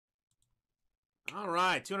All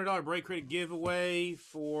right, $200 break credit giveaway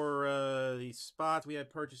for these spots we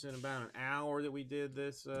had purchased in about an hour that we did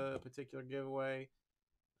this particular giveaway.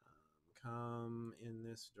 Come in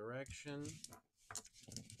this direction.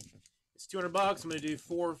 It's $200. I'm going to do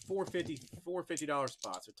four $50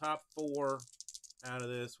 spots. The top four out of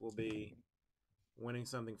this will be winning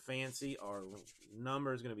something fancy. Our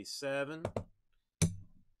number is going to be 7.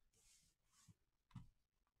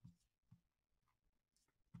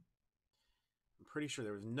 I'm pretty sure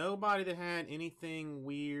there was nobody that had anything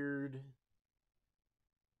weird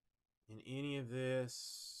in any of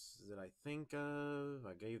this that I think of.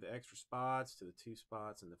 I gave the extra spots to the 2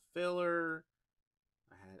 spots in the filler.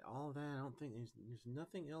 I had all of that. I don't think there's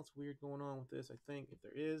nothing else weird going on with this. I think if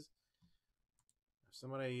there is, if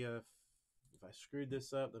somebody, if I screwed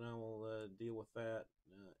this up, then I will deal with that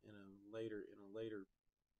in a later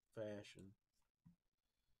fashion.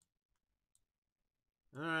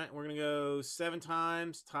 All right, we're gonna go 7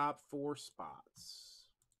 times, top 4 spots.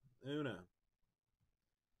 Una,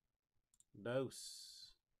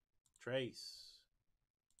 dos, tres,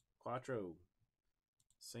 cuatro,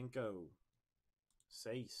 cinco,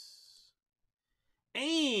 seis.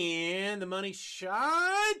 And the money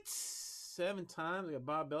shot 7 times. I got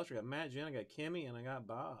Bob Belcher, I got Matt Jen, I got Kimmy, and I got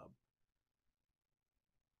Bob.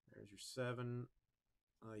 There's your 7.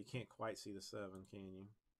 Oh, you can't quite see the 7, can you?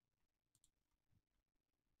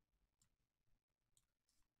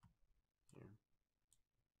 Here.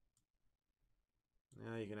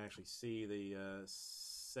 Now you can actually see the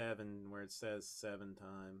 7 where it says 7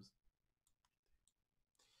 times.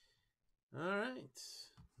 All right.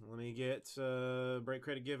 Let me get break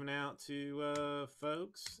credit given out to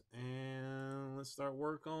folks, and let's start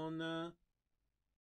work on